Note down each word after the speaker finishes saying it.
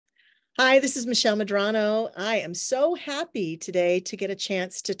Hi, this is Michelle Medrano. I am so happy today to get a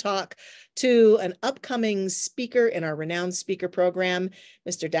chance to talk to an upcoming speaker in our renowned speaker program.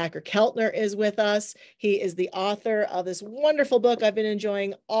 Mr. Dacher Keltner is with us. He is the author of this wonderful book I've been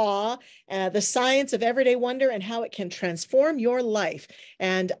enjoying, The Science of Everyday Wonder and How It Can Transform Your Life.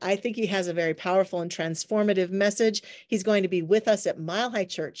 And I think he has a very powerful and transformative message. He's going to be with us at Mile High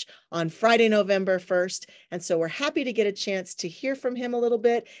Church on Friday, November 1st. And so we're happy to get a chance to hear from him a little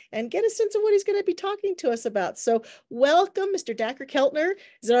bit and get a sense of what he's going to be talking to us about. So welcome, Mr. Dacher Keltner.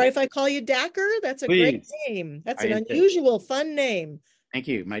 Is it all right if I call you Dacher? That's a great Please, name. That's I an insist. unusual, fun name. Thank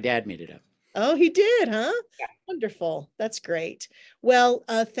you. My dad made it up. Oh, he did, huh? Yeah. Wonderful. That's great. Well,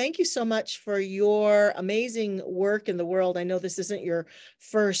 thank you so much for your amazing work in the world. I know this isn't your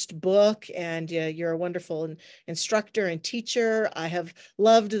first book, and you're a wonderful instructor and teacher. I have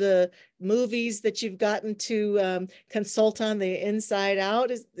loved the movies that you've gotten to consult on. The Inside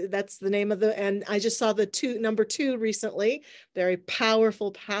Out that's the name of and I just saw the number two recently. Very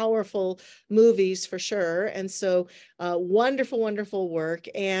powerful, powerful movies for sure. And so wonderful, wonderful work.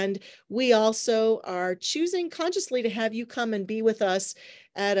 And we also are choosing consciously to have you come and be with us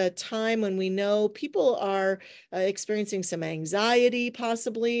at a time when we know people are experiencing some anxiety,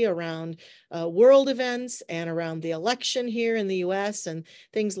 possibly around world events and around the election here in the US and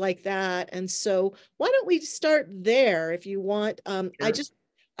things like that. And so why don't we start there if you want? Sure.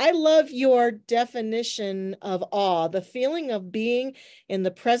 I love your definition of awe, the feeling of being in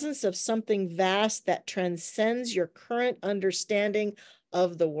the presence of something vast that transcends your current understanding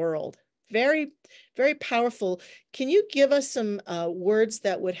of the world. Very, very powerful. Can you give us some words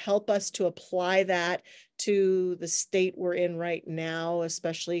that would help us to apply that to the state we're in right now,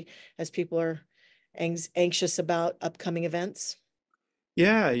 especially as people are anxious about upcoming events?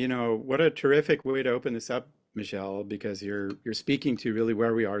 Yeah, what a terrific way to open this up, Michelle, because you're speaking to really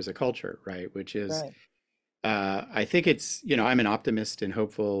where we are as a culture, right? Which is, Right. I think it's, I'm an optimist and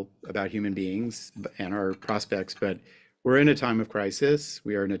hopeful about human beings and our prospects, but we're in a time of crisis.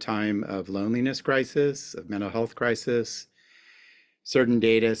 We are in a time of loneliness crisis, of mental health crisis. Certain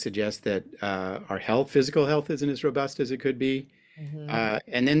data suggest that our physical health isn't as robust as it could be. Mm-hmm.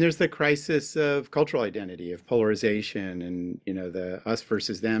 And then there's the crisis of cultural identity, of polarization, and the us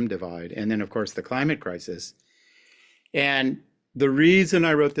versus them divide. And then, of course, the climate crisis. And the reason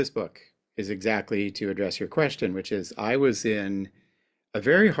I wrote this book is exactly to address your question, which is I was in a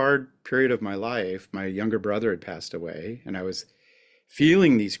very hard period of my life. My younger brother had passed away, and I was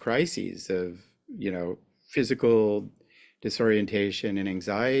feeling these crises of, physical disorientation and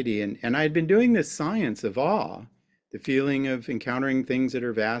anxiety. And I'd been doing this science of awe, the feeling of encountering things that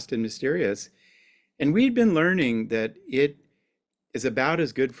are vast and mysterious. And we'd been learning that it is about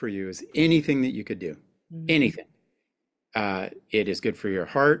as good for you as anything that you could do, Mm-hmm. anything. It is good for your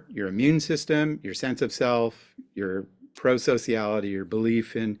heart, your immune system, your sense of self, your pro-sociality, your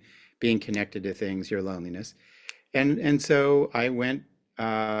belief in being connected to things, your loneliness. And so I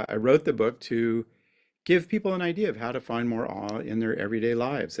wrote the book to give people an idea of how to find more awe in their everyday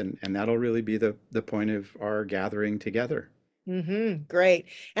lives. And that'll really be the point of our gathering together. Mm-hmm. Great.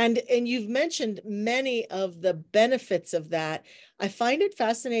 And you've mentioned many of the benefits of that. I find it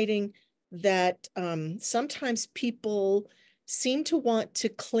fascinating that sometimes people seem to want to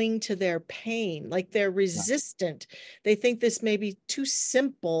cling to their pain, like they're resistant. They think this may be too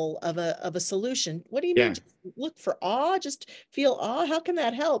simple of a solution. What do you mean? Yeah. Just look for awe, just feel awe. How can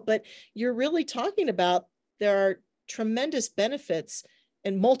that help? But you're really talking about there are tremendous benefits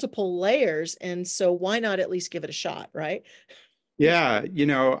and multiple layers. And so why not at least give it a shot, right? Yeah,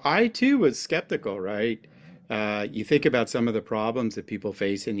 I too was skeptical, right? You think about some of the problems that people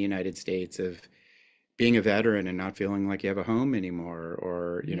face in the United States of being a veteran and not feeling like you have a home anymore,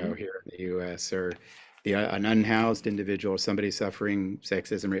 or, Mhm. here in the US, or an unhoused individual, somebody suffering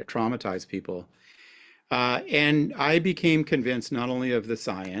sexism, it traumatized people. And I became convinced not only of the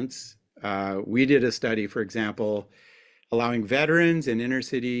science, we did a study, for example, allowing veterans and inner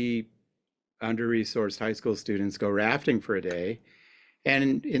city under-resourced high school students go rafting for a day.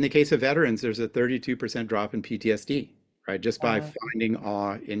 And in the case of veterans, there's a 32% drop in PTSD, right? Just by Uh, finding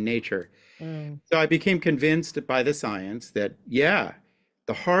awe in nature. mm, So I became convinced by the science that, yeah,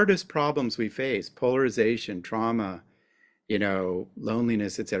 the hardest problems we face, polarization, trauma,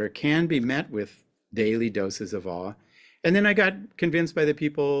 loneliness, et cetera, can be met with daily doses of awe. And then I got convinced by the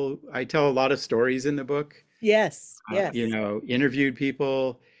people. I tell a lot of stories in the book, yes, yes. interviewed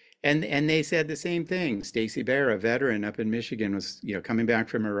people, and they said the same thing. 𝗖𝗵𝗵𝗵𝗏, a veteran up in Michigan, was, coming back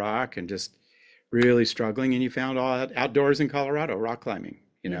from Iraq and just really struggling. And you found all outdoors in Colorado, rock climbing.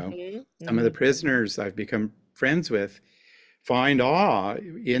 Hmm. Some of Hmm. the prisoners I've become friends with find awe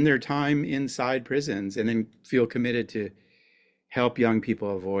in their time inside prisons and then feel committed to help young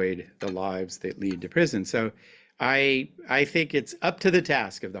people avoid the lives that lead to prison. So I think it's up to the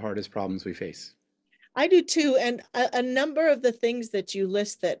task of the hardest problems we face. I do too. And a number of the things that you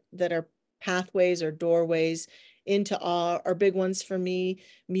list that are pathways or doorways into awe are big ones for me,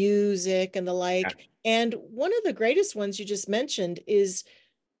 music and the like. Yeah. And one of the greatest ones you just mentioned is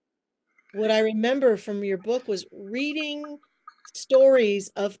what I remember from your book was reading stories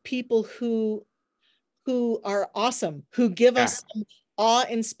of people who are awesome, who give Yeah. us some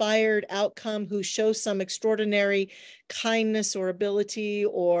awe-inspired outcome, who show some extraordinary kindness or ability,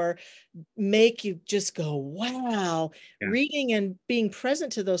 or make you just go, wow. Yeah. Reading and being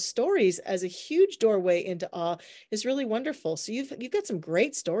present to those stories as a huge doorway into awe is really wonderful. So you've got some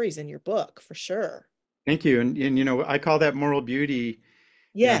great stories in your book for sure. Thank you. And you know, I call that moral beauty.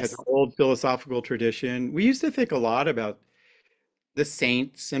 You know, it has Yes. an old philosophical tradition. We used to think a lot about the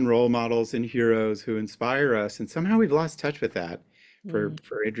saints and role models and heroes who inspire us, and somehow we've lost touch with that for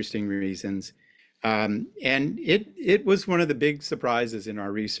interesting reasons. And it was one of the big surprises in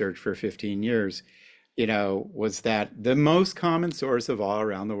our research for 15 years, you know, was that the most common source of awe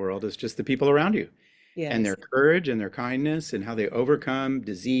around the world is just the people around you and Yes. their courage and their kindness and how they overcome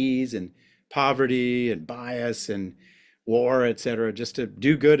disease and poverty and bias and war, et cetera, just to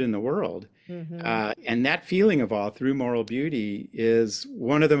do good in the world. And that feeling of awe through moral beauty is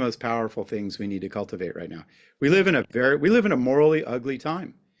one of the most powerful things we need to cultivate right now. We live in a morally ugly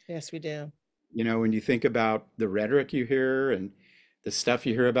time. Yes, we do. You know, when you think about the rhetoric you hear and the stuff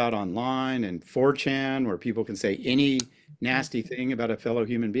you hear about online and 4chan, where people can say any nasty thing about a fellow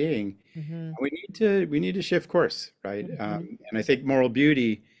human being, we need to shift course, right? And I think moral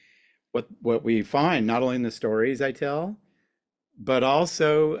beauty, what we find not only in the stories I tell, but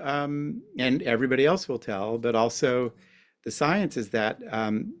also, and everybody else will tell, but also the science is that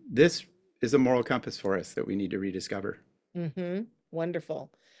this is a moral compass for us that we need to rediscover.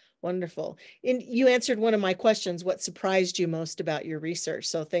 Wonderful. Wonderful. And you answered one of my questions, what surprised you most about your research?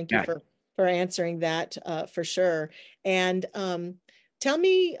 So thank you Yeah. for answering that for sure. And tell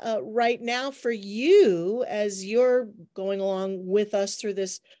me right now for you, as you're going along with us through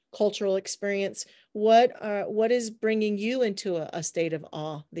this cultural experience, what is bringing you into a state of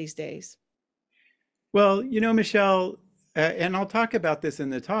awe these days? Well, you know, Michelle, and I'll talk about this in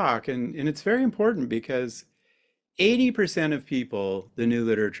the talk, and it's very important because 80% of people, the new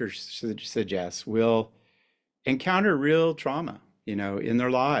literature suggests, will encounter real trauma, you know, in their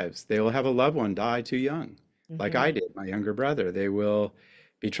lives. They will have a loved one die too young, like I did, my younger brother. They will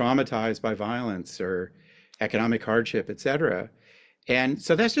be traumatized by violence or economic hardship, et cetera. And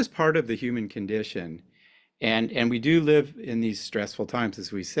so that's just part of the human condition. And we do live in these stressful times,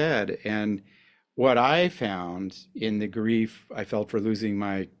 as we said. And what I found in the grief I felt for losing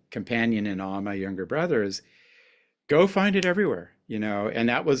my companion in awe, my younger brother, is go find it everywhere, you know. And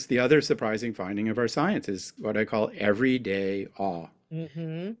that was the other surprising finding of our science, is what I call everyday awe.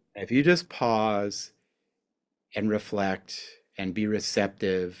 If you just pause and reflect and be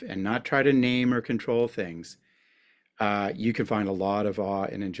receptive and not try to name or control things, you can find a lot of awe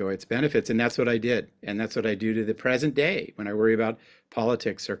and enjoy its benefits. And that's what I did. And that's what I do to the present day when I worry about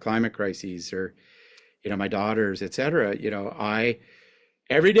politics or climate crises or, you know, my daughters, et cetera. You know,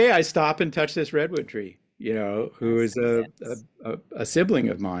 every day I stop and touch this redwood tree, you know, who is a sibling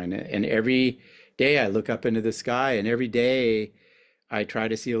of mine. And every day I look up into the sky, and every day I try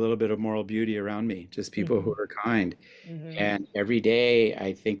to see a little bit of moral beauty around me, just people who are kind. And every day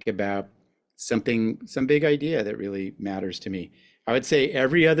I think about some big idea that really matters to me. I would say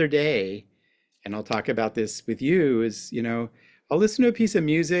every other day, and I'll talk about this with you, is, you know, I'll listen to a piece of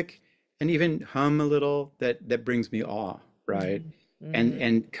music and even hum a little that brings me awe, right?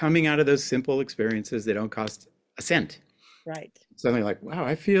 And coming out of those simple experiences, they don't cost a cent. Right. Something like, wow,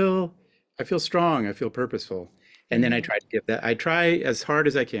 I feel strong, I feel purposeful. And then I try to give that, I try as hard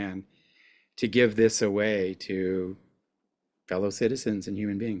as I can to give this away to fellow citizens and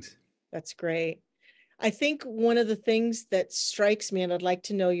human beings. That's great. I think one of the things that strikes me, and I'd like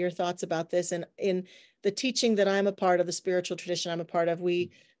to know your thoughts about this, and in the teaching that I'm a part of, the spiritual tradition I'm a part of,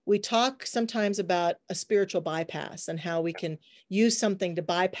 we talk sometimes about a spiritual bypass and how we can use something to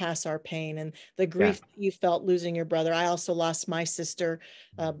bypass our pain and the grief you felt losing your brother. I also lost my sister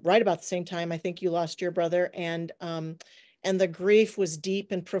right about the same time I think you lost your brother, and the grief was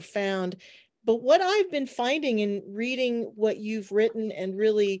deep and profound. But what I've been finding in reading what you've written and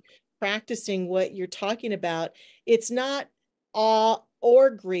really practicing what you're talking about, it's not awe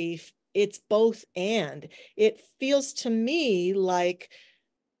or grief, it's both and. It feels to me like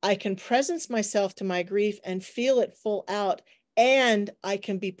I can presence myself to my grief and feel it full out, and I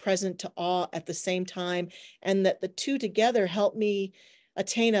can be present to awe at the same time, and that the two together help me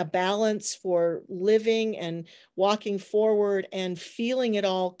attain a balance for living and walking forward and feeling it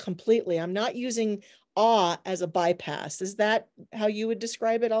all completely. I'm not using awe as a bypass. Is that how you would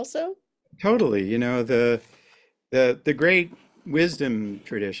describe it also? Totally. You know, the great wisdom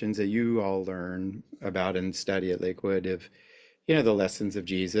traditions that you all learn about and study at Lakewood of, you know, the lessons of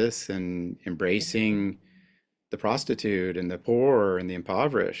Jesus and embracing the prostitute and the poor and the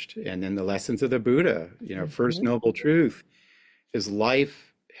impoverished, and then the lessons of the Buddha, you know, first noble truth is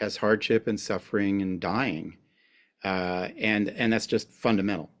life has hardship and suffering and dying. And that's just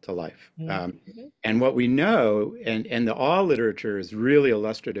fundamental to life. And what we know, and the awe literature is really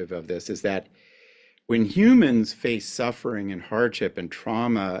illustrative of this, is that when humans face suffering and hardship and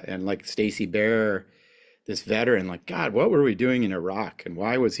trauma, and like 𝗖𝗎 this veteran, like, God, what were we doing in Iraq? And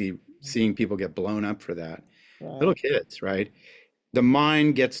why was he seeing people get blown up for that? Little kids, right? The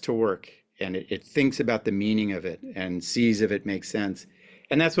mind gets to work and it thinks about the meaning of it and sees if it makes sense.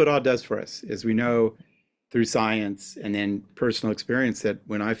 And that's what awe does for us, is we know through science and then personal experience that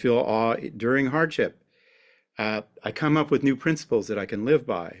when I feel awe during hardship, I come up with new principles that I can live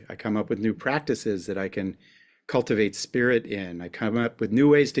by. I come up with new practices that I can cultivate spirit in. I come up with new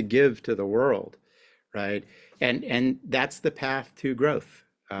ways to give to the world, right? And that's the path to growth.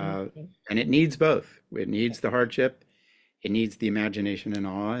 And it needs both. It needs the hardship, it needs the imagination and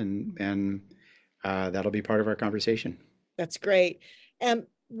awe, and that'll be part of our conversation. That's great. And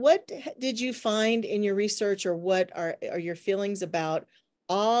what did you find in your research, or what are your feelings about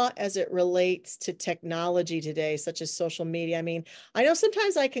awe as it relates to technology today, such as social media? I mean, I know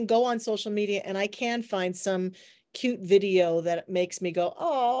sometimes I can go on social media and I can find some cute video that makes me go,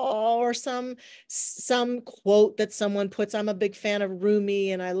 oh, or some quote that someone puts. I'm a big fan of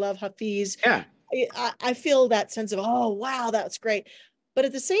Rumi and I love Hafiz. Yeah. I feel that sense of, oh, wow, that's great. But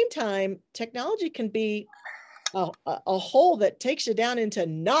at the same time, technology can be a hole that takes you down into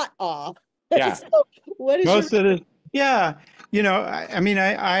not awe. Yeah. So what is Most of the, yeah. You know, I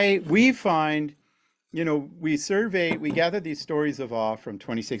mean, we find, you know, we gather these stories of awe from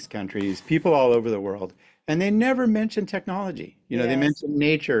 26 countries, people all over the world, and they never mention technology. You know, they mention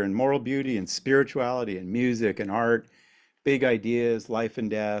nature and moral beauty and spirituality and music and art, big ideas, life and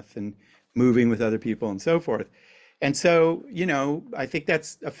death, and moving with other people and so forth. And so, you know, I think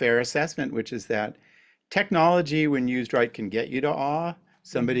that's a fair assessment, which is that technology, when used right, can get you to awe.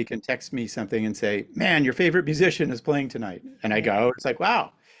 Somebody can text me something and say, man, your favorite musician is playing tonight. And I go, it's like,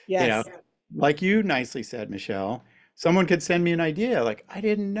 wow. Yes. You know, like you nicely said, Michelle, someone could send me an idea. Like, I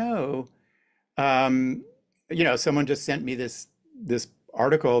didn't know, you know, someone just sent me this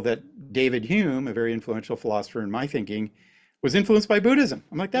article that David Hume, a very influential philosopher in my thinking, was influenced by Buddhism.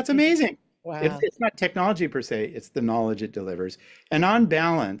 I'm like, that's amazing. Wow. It's not technology per se, it's the knowledge it delivers. And on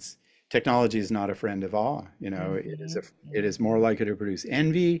balance, technology is not a friend of awe. You know, it is more likely to produce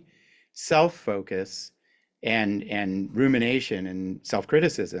envy, self-focus, and rumination and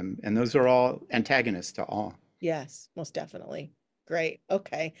self-criticism. And those are all antagonists to awe. Yes, most definitely. Great.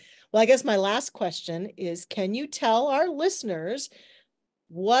 Okay. Well, I guess my last question is, can you tell our listeners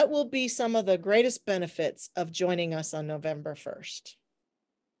what will be some of the greatest benefits of joining us on November 1st?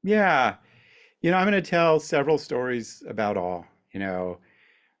 Yeah. You know, I'm going to tell several stories about awe. You know,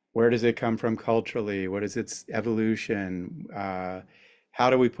 where does it come from culturally? What is its evolution? How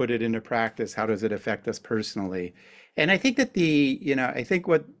do we put it into practice? How does it affect us personally? And I think that I think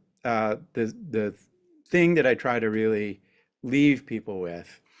what the thing that I try to really leave people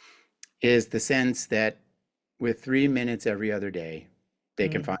with is the sense that with 3 minutes every other day, they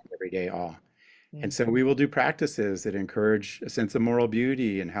can find everyday awe. And so we will do practices that encourage a sense of moral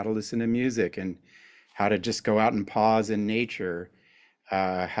beauty and how to listen to music and how to just go out and pause in nature,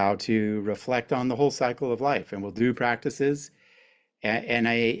 how to reflect on the whole cycle of life. And we'll do practices. And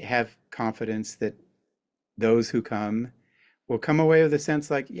I have confidence that those who come will come away with a sense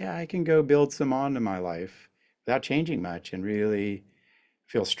like, yeah, I can go build some on to my life without changing much and really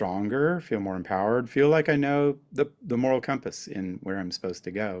feel stronger, feel more empowered, feel like I know the moral compass in where I'm supposed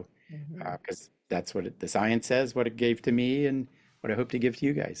to go. Because that's what the science says, what it gave to me and what I hope to give to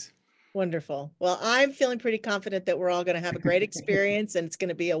you guys. Wonderful. Well, I'm feeling pretty confident that we're all going to have a great experience, and it's going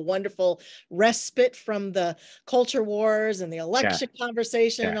to be a wonderful respite from the culture wars and the election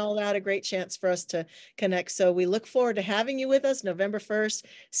conversation and all that. A great chance for us to connect. So we look forward to having you with us November 1st,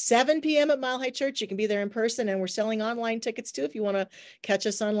 7 p.m. at Mile High Church. You can be there in person, and we're selling online tickets too if you want to catch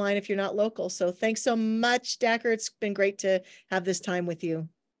us online if you're not local. So thanks so much, Dacher. It's been great to have this time with you.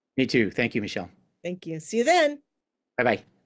 Me too. Thank you, Michelle. Thank you. See you then. Bye-bye.